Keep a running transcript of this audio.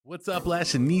What's up,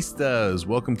 Lashinistas?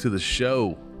 Welcome to the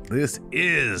show. This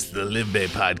is the Live Bay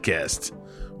Podcast,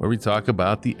 where we talk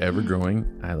about the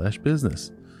ever-growing eyelash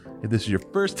business. If this is your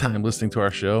first time listening to our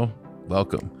show,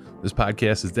 welcome. This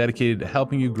podcast is dedicated to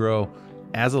helping you grow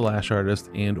as a lash artist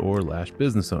and or lash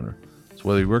business owner. So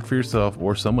whether you work for yourself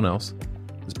or someone else,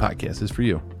 this podcast is for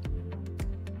you.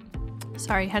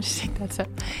 Sorry, I had to take that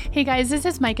sip. Hey guys, this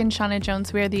is Mike and Shauna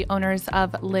Jones. We are the owners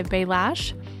of Live Bay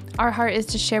Lash. Our heart is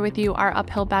to share with you our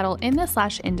uphill battle in this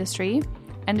lash industry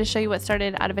and to show you what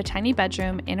started out of a tiny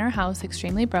bedroom in our house,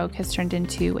 extremely broke, has turned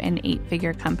into an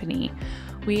 8-figure company.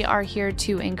 We are here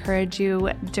to encourage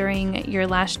you during your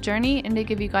lash journey and to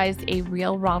give you guys a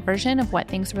real, raw version of what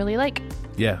things really like.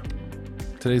 Yeah.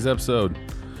 Today's episode,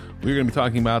 we're going to be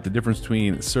talking about the difference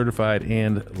between certified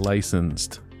and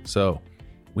licensed. So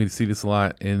we see this a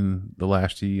lot in the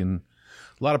lash tea and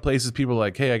a lot of places. People are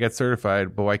like, hey, I got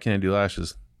certified, but why can't I do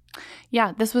lashes?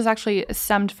 Yeah, this was actually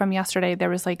stemmed from yesterday. There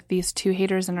was like these 2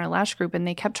 haters in our lash group, and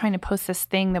they kept trying to post this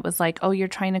thing that was like, oh, you're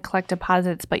trying to collect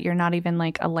deposits, but you're not even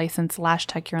like a licensed lash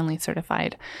tech. You're only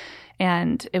certified.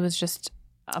 And it was just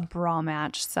a bra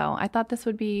match. So I thought this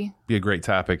would be a great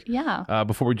topic. Yeah.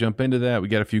 Before we jump into that, we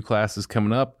got a few classes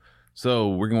coming up. So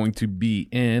we're going to be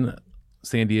in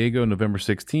San Diego, November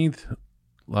 16th,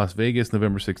 Las Vegas,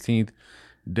 November 16th,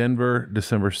 Denver,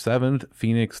 December 7th,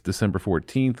 Phoenix, December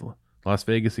 14th, Las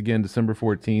Vegas again, December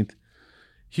 14th,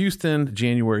 Houston,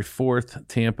 January 4th,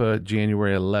 Tampa,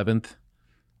 January 11th,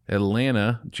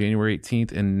 Atlanta, January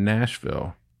 18th, and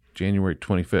Nashville, January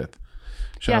 25th.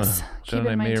 Yes. Shauna and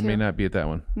I may or may not be at that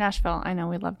one. Nashville. I know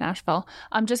we love Nashville.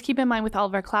 Just keep in mind with all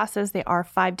of our classes, they are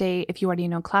 5-day. If you already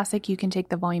know Classic, you can take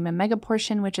the volume and mega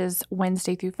portion, which is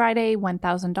Wednesday through Friday,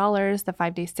 $1,000, the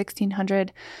 5 days, $1,600.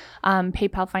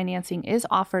 PayPal financing is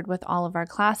offered with all of our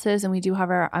classes. And we do have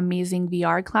our amazing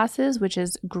VR classes, which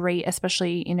is great,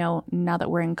 especially, now that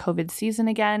we're in COVID season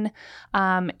again.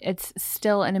 It's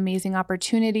still an amazing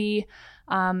opportunity.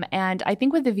 And I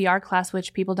think with the VR class,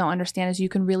 which people don't understand, is you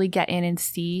can really get in and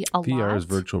see a lot. VR is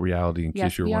virtual reality, in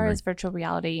case you're wondering. VR is virtual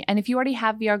reality. And if you already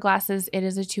have VR glasses, it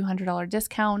is a $200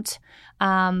 discount.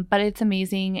 But it's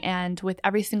amazing. And with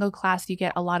every single class, you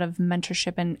get a lot of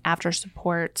mentorship and after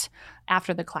support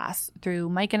after the class through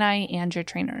Mike and I and your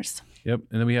trainers. Yep.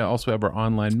 And then we also have our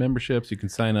online memberships. You can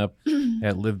sign up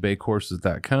at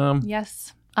livebaycourses.com.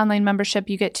 Yes. Online membership,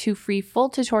 you get 2 free full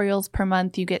tutorials per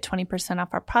month. You get 20%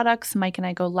 off our products. Mike and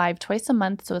I go live twice a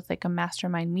month, so it's like a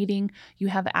mastermind meeting. You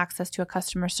have access to a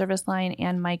customer service line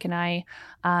and Mike and I.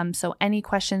 So any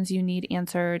questions you need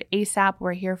answered ASAP,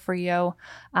 we're here for you.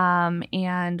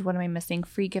 And what am I missing?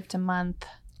 Free gift a month.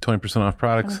 20% off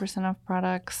products. 20% off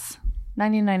products.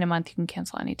 $99 a month. You can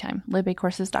cancel anytime.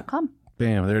 livebaycourses.com.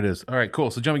 Bam, there it is. All right,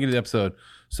 cool. So jumping into the episode.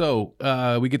 So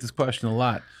we get this question a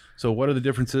lot. So what are the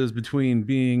differences between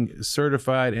being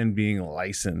certified and being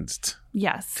licensed?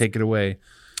 Yes. Take it away,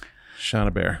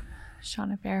 Shauna Bear.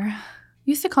 Shauna Bear.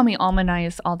 You used to call me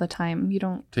Almanize all the time. You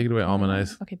don't. Take it away,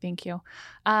 Almanize. Okay, thank you.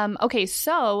 Okay,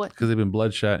 so. Because they've been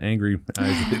bloodshot, angry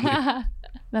eyes.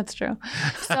 That's true.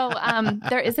 So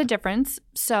there is a difference.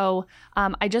 So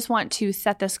I just want to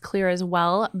set this clear as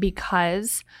well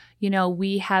because,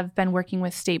 we have been working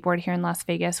with State Board here in Las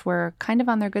Vegas. We're kind of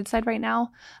on their good side right now,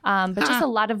 but just a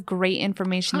lot of great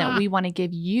information that we want to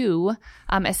give you,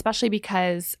 especially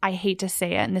because I hate to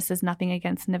say it, and this is nothing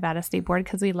against Nevada State Board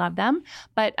because we love them.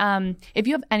 But if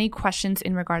you have any questions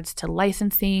in regards to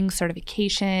licensing,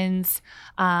 certifications,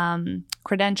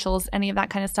 credentials, any of that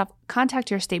kind of stuff,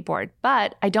 contact your state board.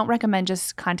 But I don't recommend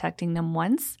just contacting them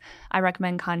once. I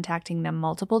recommend contacting them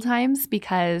multiple times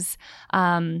because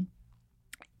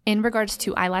in regards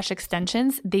to eyelash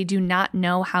extensions, they do not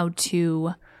know how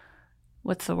to,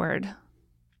 what's the word?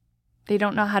 They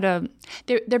don't know how to,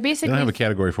 they're basically. They don't have a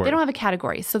category for it. They don't have a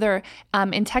category. So they're,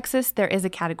 in Texas, there is a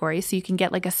category. So you can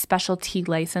get like a specialty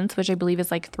license, which I believe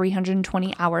is like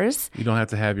 320 hours. You don't have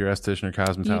to have your esthetician or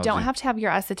cosmetology. You don't have to have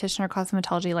your esthetician or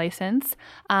cosmetology license.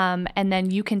 And then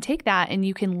you can take that and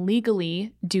you can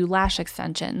legally do lash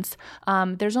extensions.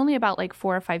 There's only about like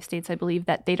 4 or 5 states, I believe,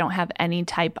 that they don't have any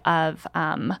type of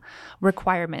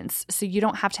requirements. So you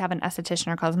don't have to have an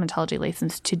esthetician or cosmetology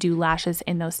license to do lashes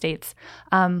in those states.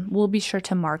 We'll be sure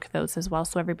to mark those as well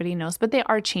so everybody knows, but they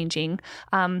are changing.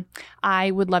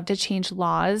 I would love to change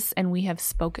laws, and we have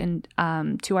spoken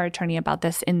to our attorney about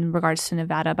this in regards to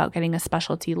Nevada about getting a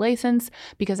specialty license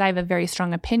because I have a very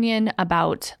strong opinion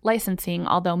about licensing,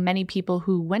 although many people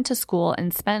who went to school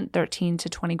and spent 13 to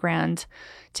 20 grand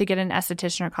to get an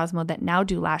esthetician or Cosmo that now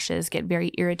do lashes get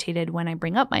very irritated when I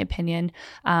bring up my opinion.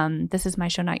 This is my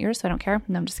show, not yours, so I don't care.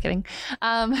 No, I'm just kidding.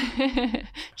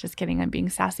 Just kidding. I'm being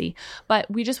sassy. But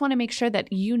we just want to make sure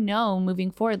that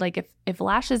moving forward, like if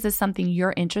lashes is something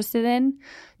you're interested in,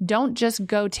 don't just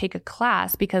go take a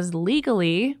class, because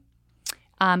legally,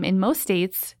 in most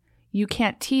states, you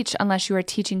can't teach unless you are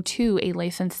teaching to a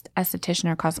licensed esthetician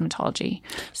or cosmetology.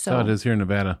 So it is here in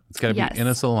Nevada. It's got to be in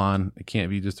a salon. It can't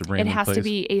be just a random place. It has to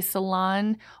be a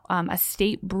salon, a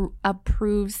state board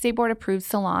approved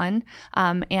salon.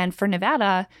 And for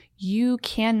Nevada, you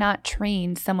cannot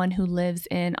train someone who lives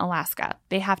in Alaska.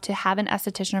 They have to have an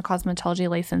esthetician or cosmetology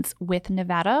license with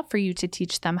Nevada for you to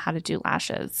teach them how to do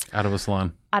lashes. Out of a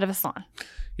salon.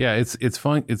 Yeah, it's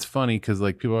fun. It's funny because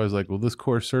like people are always like, "Will this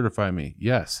course certify me?"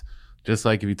 Yes, just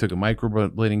like if you took a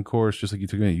microblading course, just like you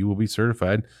took it, you will be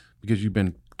certified because you've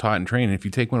been taught and trained. And if you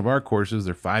take one of our courses,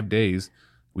 they're 5 days.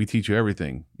 We teach you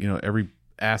everything. You know, every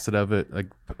asset of it,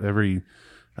 like every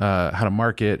how to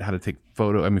market, how to take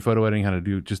photo editing, how to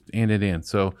do just in.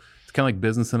 So it's kind of like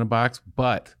business in a box,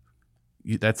 but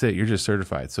that's it. You're just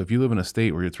certified. So if you live in a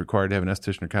state where it's required to have an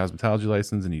esthetician or cosmetology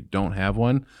license and you don't have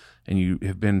one, and you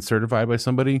have been certified by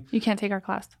somebody, you can't take our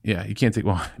class. Yeah, you can't take.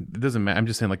 Well, it doesn't matter. I'm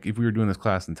just saying, like, if we were doing this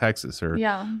class in Texas or if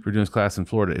we were doing this class in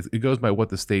Florida, it goes by what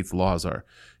the state's laws are.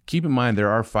 Keep in mind, there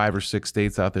are 5 or 6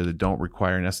 states out there that don't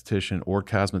require an esthetician or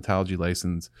cosmetology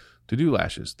license to do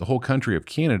lashes. The whole country of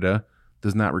Canada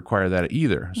does not require that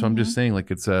either. So I'm just saying,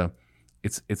 like, it's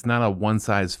not a one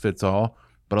size fits all.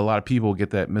 But a lot of people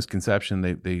get that misconception.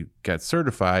 They got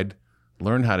certified,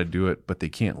 learn how to do it, but they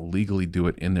can't legally do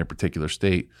it in their particular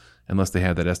state unless they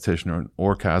have that esthetician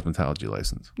or cosmetology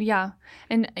license. Yeah.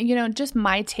 And, just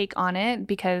my take on it,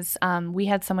 because we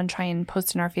had someone try and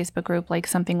post in our Facebook group, like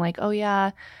something like, oh,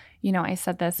 yeah, I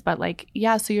said this, but like,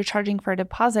 yeah, so you're charging for a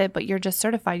deposit, but you're just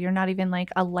certified. You're not even like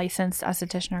a licensed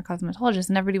esthetician or cosmetologist.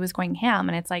 And everybody was going ham.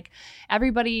 And it's like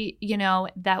everybody,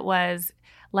 that was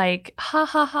like, ha,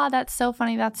 ha, ha, that's so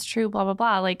funny. That's true, blah, blah,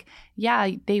 blah. Like,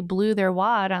 yeah, they blew their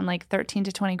wad on like 13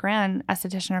 to 20 grand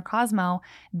esthetician or Cosmo.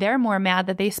 They're more mad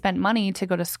that they spent money to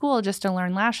go to school just to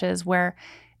learn lashes, where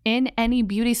in any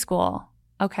beauty school,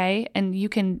 okay, and you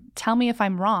can tell me if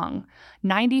I'm wrong,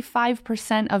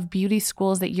 95% of beauty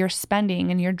schools that you're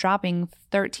spending and you're dropping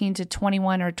 13 to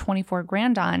 21 or 24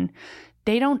 grand on,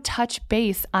 they don't touch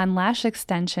base on lash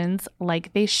extensions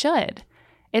like they should.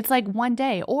 It's like one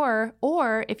day, or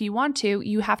if you want to,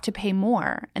 you have to pay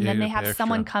more. And then they have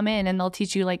someone come in and they'll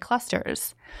teach you like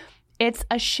clusters. It's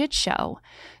a shit show.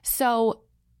 So,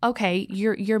 okay,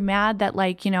 you're mad that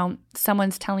like,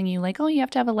 someone's telling you like, oh, you have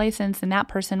to have a license, and that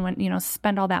person went,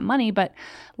 spend all that money. But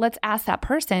let's ask that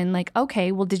person like,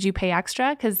 okay, well, did you pay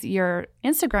extra? Because your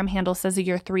Instagram handle says that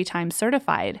you're 3 times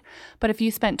certified. But if you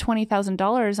spent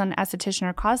 $20,000 on esthetician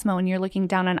or Cosmo and you're looking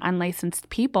down on unlicensed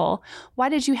people, why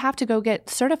did you have to go get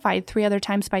certified 3 other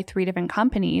times by 3 different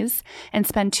companies and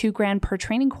spend $2 grand per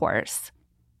training course?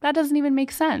 That doesn't even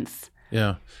make sense.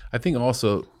 Yeah. I think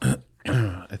also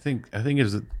I think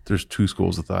there's 2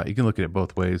 schools of thought. You can look at it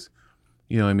both ways.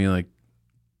 Like,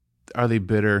 are they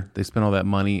bitter? They spent all that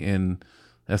money in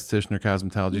esthetician or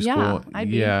cosmetology school.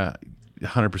 Yeah,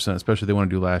 100%. Especially if they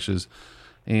want to do lashes.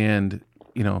 And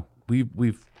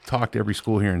we've talked to every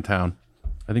school here in town.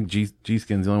 I think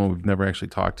G-Skin's the only one we've never actually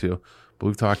talked to, but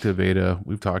we've talked to Aveda.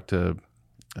 We've talked to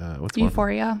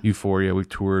Euphoria. Euphoria. We've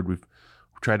toured. We've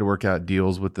tried to work out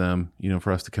deals with them.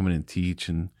 For us to come in and teach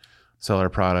and sell our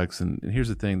products. And here's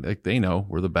the thing, like, they know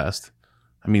we're the best.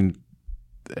 I mean,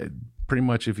 pretty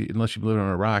much unless you live on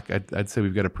a rock, I'd say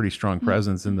we've got a pretty strong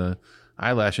presence in the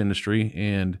eyelash industry.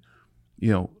 And,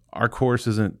 our course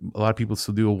isn't, a lot of people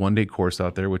still do a 1-day course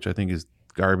out there, which I think is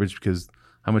garbage, because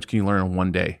how much can you learn in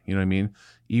 1 day? You know what I mean?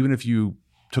 Even if you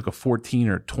took a 14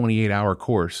 or 28 hour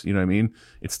course, you know what I mean?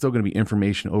 It's still going to be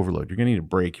information overload. You're going to need a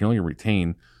break. You're only going to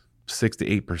retain 6 to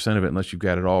 8% of it unless you've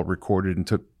got it all recorded and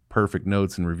took perfect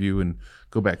notes and review and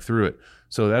go back through it.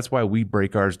 So that's why we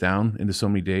break ours down into so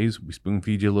many days. We spoon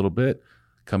feed you a little bit,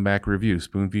 come back, review,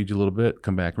 spoon feed you a little bit,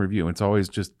 come back, review. And it's always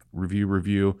just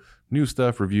review, new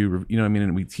stuff, review, you know what I mean?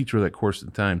 And we teach her that course at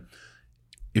the time.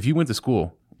 If you went to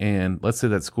school, and let's say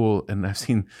that school, and I've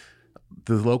seen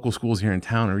the local schools here in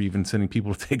town are even sending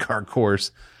people to take our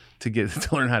course to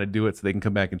learn how to do it so they can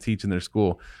come back and teach in their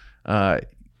school.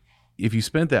 If you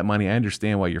spent that money, I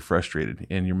understand why you're frustrated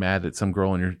and you're mad that some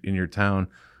girl in your town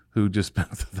who just spent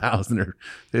 $1,000 or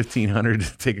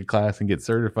 $1,500 to take a class and get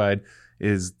certified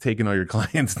is taking all your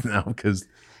clients now because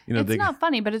it's not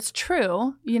funny, but it's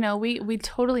true. We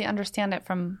totally understand it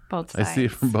from both sides. I see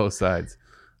it from both sides.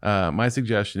 My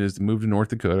suggestion is to move to North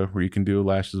Dakota where you can do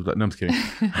lashes. No, I'm just kidding.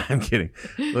 I'm kidding.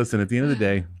 Listen, at the end of the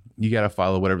day, you got to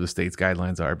follow whatever the state's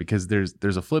guidelines are, because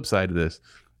there's a flip side to this.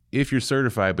 if you're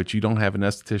certified, but you don't have an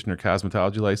esthetician or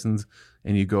cosmetology license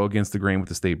and you go against the grain with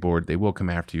the state board, they will come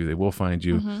after you. They will find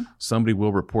you. Somebody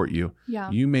will report you. Yeah.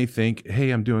 You may think,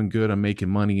 hey, I'm doing good. I'm making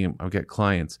money. And I've got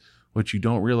clients. What you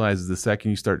don't realize is the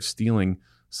second you start stealing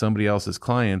somebody else's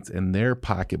clients and their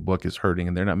pocketbook is hurting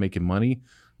and they're not making money,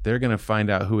 they're going to find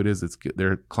out who it is that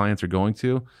their clients are going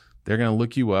to. They're going to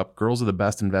look you up. Girls are the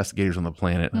best investigators on the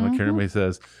planet. I don't care what anybody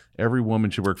says. Every woman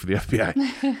should work for the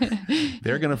FBI.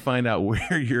 They're going to find out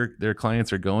where their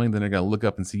clients are going. Then they're going to look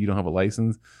up and see you don't have a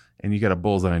license and you got a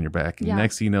bullseye on your back. And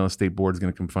next thing you know, the state board is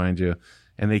going to come find you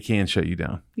and they can shut you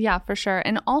down. Yeah, for sure.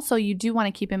 And also you do want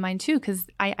to keep in mind too, because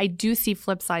I do see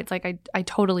flip sides. Like I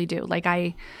totally do. Like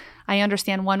I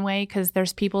understand one way because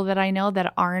there's people that I know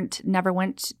that never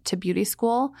went to beauty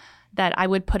school that I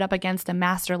would put up against a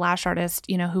master lash artist,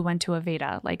 who went to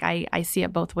Aveda. Like I see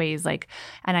it both ways. Like,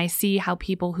 and I see how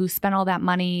people who spend all that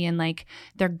money and like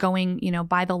they're going,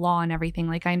 by the law and everything.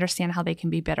 Like I understand how they can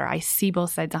be bitter. I see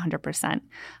both sides 100%.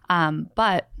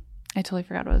 But I totally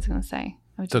forgot what I was going to say.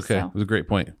 It's okay. It was a great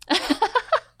point.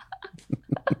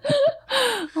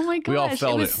 Oh my gosh. We all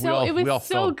felt it. It was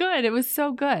so good. It was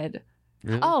so good.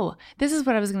 Really? Oh, this is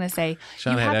what I was going to say.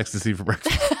 Sean had ecstasy for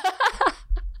breakfast.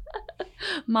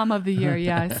 Mom of the year.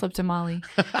 Yeah, I slipped a Molly.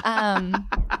 Mommy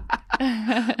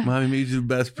made you the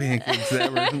best pancakes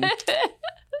ever.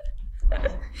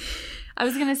 I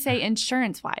was going to say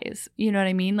insurance wise, you know what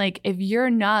I mean? Like if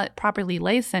you're not properly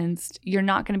licensed, you're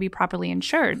not going to be properly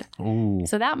insured. Ooh.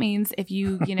 So that means if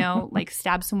you, like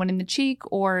stab someone in the cheek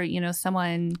or,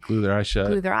 someone glue their eye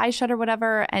shut or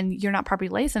whatever, and you're not properly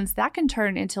licensed, that can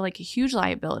turn into like a huge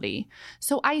liability.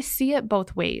 So I see it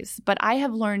both ways, but I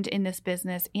have learned in this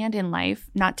business and in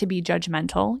life not to be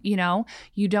judgmental.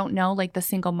 You don't know like the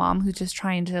single mom who's just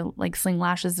trying to like sling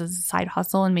lashes as a side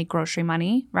hustle and make grocery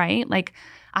money, right? Like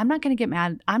I'm not going to get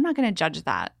mad. I'm not going to judge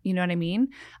that. You know what I mean?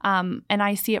 And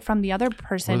I see it from the other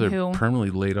person who permanently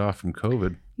laid off from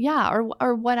COVID. Yeah.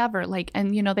 Or whatever. Like,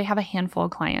 and they have a handful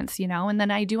of clients, and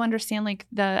then I do understand like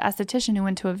the esthetician who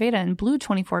went to Aveda and blew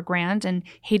 $24,000 and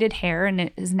hated hair and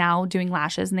is now doing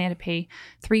lashes and they had to pay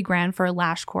 $3,000 for a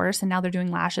lash course. And now they're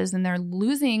doing lashes and they're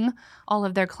losing all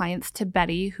of their clients to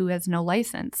Betty, who has no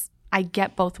license. I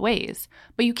get both ways,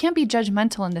 but you can't be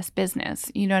judgmental in this business.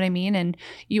 You know what I mean? And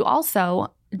you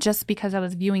also, just because I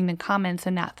was viewing the comments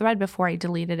in that thread before I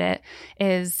deleted it,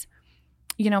 is,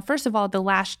 first of all, the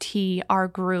Lash T, our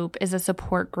group, is a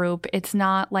support group. It's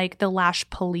not like the Lash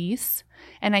Police.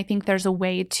 And I think there's a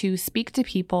way to speak to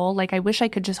people. Like, I wish I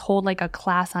could just hold like a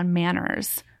class on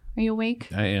manners. Are you awake?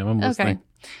 I am. I'm listening.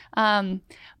 Okay.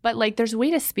 But like there's a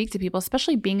way to speak to people,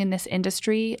 especially being in this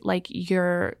industry. Like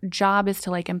your job is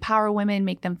to like empower women,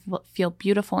 make them feel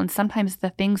beautiful. And sometimes the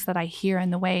things that I hear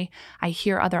and the way I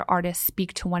hear other artists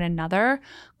speak to one another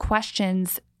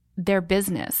questions their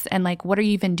business and like, what are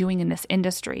you even doing in this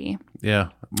industry? Yeah.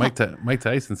 Mike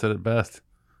Tyson said it best.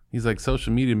 He's like,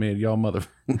 social media made y'all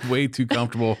way too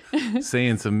comfortable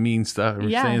saying some mean stuff or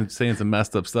saying some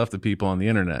messed up stuff to people on the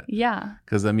internet. Yeah.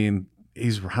 Because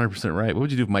he's 100% right. What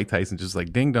would you do if Mike Tyson just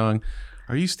like, ding dong,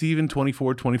 are you Steven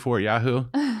 2424 at Yahoo?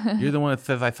 You're the one that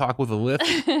says I talk with a lift?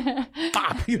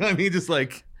 Pop! You know what I mean? Just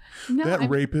like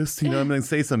rapist,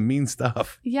 say some mean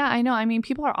stuff. Yeah, I know. I mean,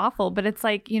 people are awful, but it's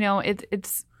like,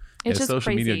 it's just social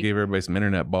crazy. Media gave everybody some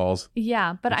internet balls.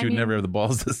 Yeah, but you would never have the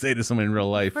balls to say to someone in real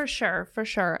life. For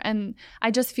sure. And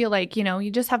I just feel like,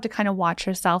 you just have to kind of watch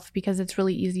yourself because it's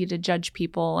really easy to judge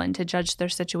people and to judge their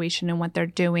situation and what they're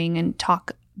doing and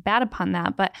talk bad upon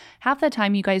that. But half the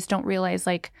time you guys don't realize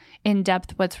like in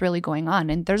depth what's really going on.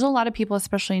 And there's a lot of people,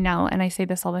 especially now, and I say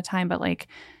this all the time, but like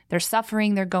they're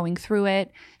suffering, they're going through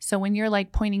it. So when you're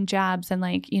like pointing jabs and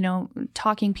like,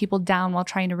 talking people down while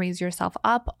trying to raise yourself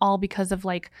up, all because of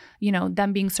like,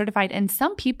 them being certified. And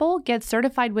some people get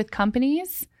certified with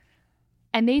companies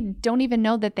and they don't even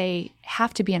know that they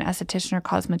have to be an esthetician or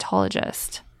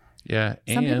cosmetologist. Yeah.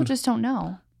 Some people just don't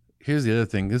know. Here's the other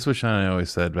thing. This is what Sean and I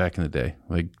always said back in the day.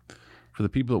 Like, for the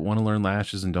people that want to learn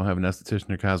lashes and don't have an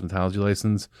esthetician or cosmetology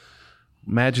license,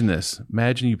 imagine this.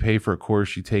 Imagine you pay for a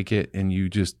course, you take it, and your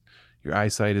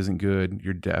eyesight isn't good,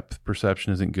 your depth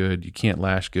perception isn't good, you can't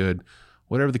lash good,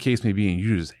 whatever the case may be, and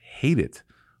you just hate it.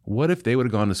 What if they would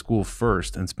have gone to school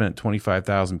first and spent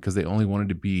 $25,000 because they only wanted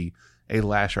to be a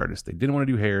lash artist? They didn't want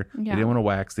to do hair, They didn't want to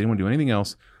wax, they didn't want to do anything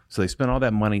else. So they spent all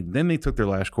that money. Then they took their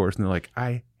lash course, and they're like,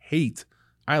 I hate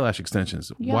eyelash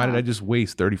extensions. Yeah. Why did I just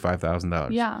waste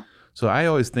 $35,000? Yeah. So I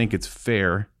always think it's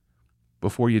fair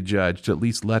before you judge to at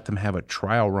least let them have a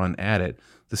trial run at it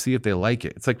to see if they like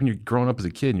it. It's like when you're growing up as a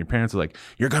kid and your parents are like,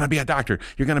 you're going to be a doctor.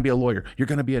 You're going to be a lawyer. You're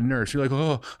going to be a nurse. You're like,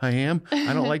 oh, I am?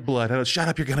 I don't like blood. Shut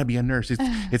up. You're going to be a nurse.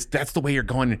 That's the way you're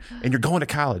going. And you're going to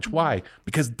college. Why?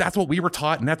 Because that's what we were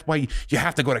taught. And that's why you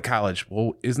have to go to college.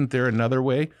 Well, isn't there another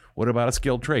way? What about a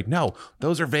skilled trade? No,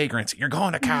 those are vagrants. You're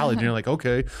going to college. And you're like,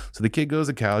 okay. So the kid goes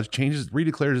to college,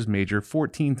 redeclares his major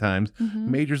 14 times,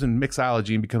 majors in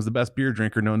mixology and becomes the best beer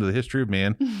drinker known to the history of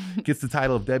man, gets the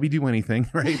title of Debbie Do Anything,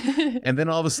 right? And then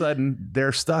all of a sudden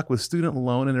they're stuck with student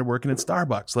loan and they're working at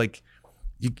Starbucks. Like,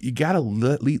 you got to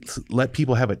let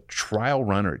people have a trial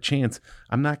run or a chance.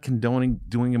 I'm not condoning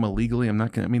doing them illegally. I'm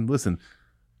not going to, I mean, listen,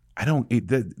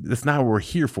 that's not what we're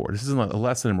here for. This isn't a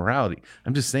lesson in morality.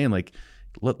 I'm just saying, like,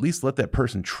 at least let that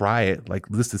person try it, like,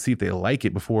 just to see if they like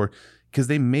it before, because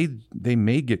they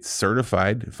may get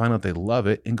certified, find out they love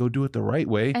it, and go do it the right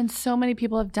way. And so many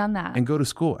people have done that. And go to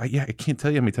school. I can't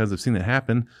tell you how many times I've seen that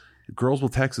happen. Girls will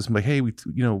text us and be like, hey,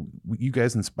 you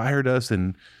guys inspired us,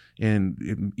 and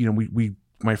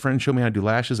my friend showed me how to do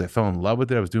lashes. I fell in love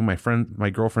with it. I was doing my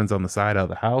girlfriend's on the side out of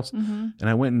the house, and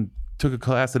I went and took a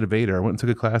class at Aveda. I went and took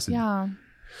a class. We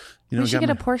should get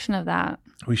a portion of that.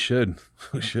 We should.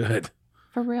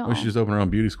 For real. We should just open our own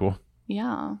beauty school.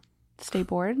 Yeah. Stay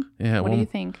bored? Yeah. What do you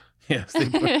think? Yeah, stay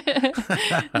bored.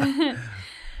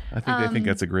 I think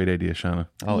that's a great idea, Shauna.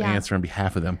 I'll answer on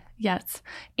behalf of them. Yes.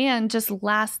 And just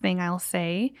last thing I'll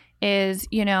say is,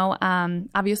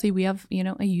 obviously we have, a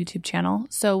YouTube channel.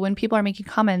 So when people are making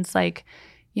comments like,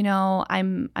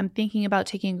 I'm thinking about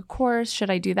taking a course. Should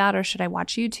I do that or should I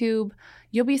watch YouTube?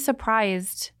 You'll be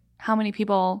surprised how many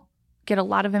people get a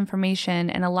lot of information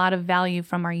and a lot of value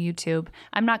from our YouTube.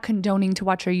 I'm not condoning to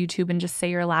watch our YouTube and just say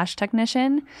you're a lash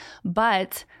technician,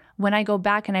 but when I go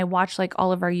back and I watch like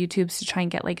all of our YouTubes to try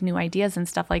and get like new ideas and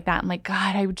stuff like that, I'm like,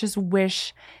 God, I just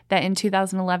wish that in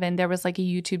 2011 there was like a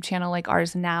YouTube channel like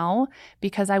ours now,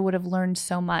 because I would have learned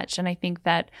so much. And I think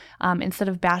that instead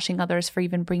of bashing others for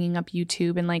even bringing up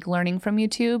YouTube and like learning from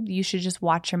YouTube, you should just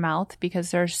watch your mouth, because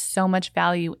there's so much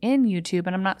value in YouTube.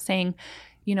 And I'm not saying,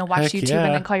 watch YouTube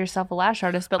and then call yourself a lash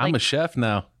artist, but I'm a chef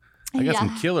now. I got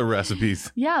some killer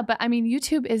recipes. Yeah, but I mean,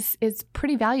 YouTube is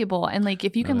pretty valuable. And like,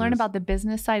 if you can learn about the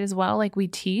business side as well, like we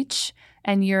teach,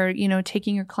 and you're,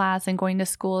 taking your class and going to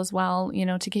school as well,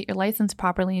 to get your license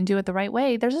properly and do it the right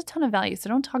way, there's a ton of value. So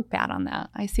don't talk bad on that.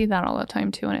 I see that all the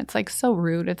time too. And it's like so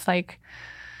rude. It's like,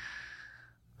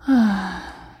 good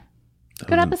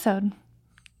episode.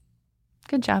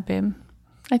 Good job, babe.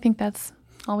 I think that's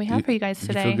all we have for you guys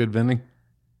today. You feel good vending?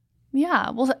 Yeah.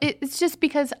 Well, it's just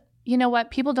because, you know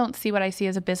what? People don't see what I see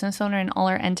as a business owner and all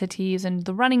our entities and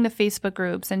running the Facebook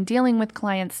groups and dealing with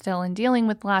clients still and dealing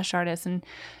with lash artists and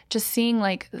just seeing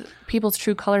like people's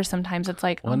true colors sometimes. It's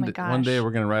like, oh my gosh. One day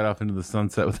we're going to ride off into the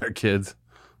sunset with our kids,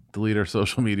 delete our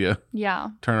social media.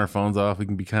 Yeah. Turn our phones off. We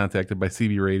can be contacted by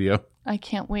CB Radio. I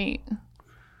can't wait.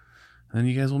 And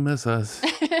you guys will miss us.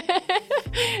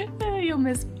 You'll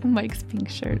miss Mike's pink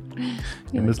shirt.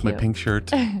 You'll miss my pink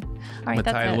shirt. All right, I'm going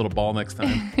to tie a little ball next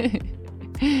time.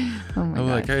 Oh my God.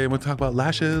 Like, hey, I'm going to talk about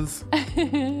lashes. All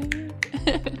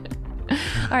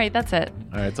right, that's it.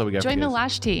 All right, that's all we got. Join the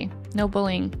lash tea. No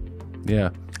bullying. Yeah.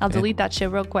 I'll delete that shit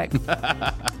real quick.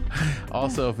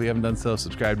 Also, if we haven't done so,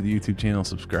 subscribe to the YouTube channel,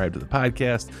 subscribe to the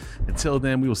podcast. Until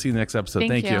then, we will see you next episode.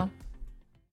 Thank you.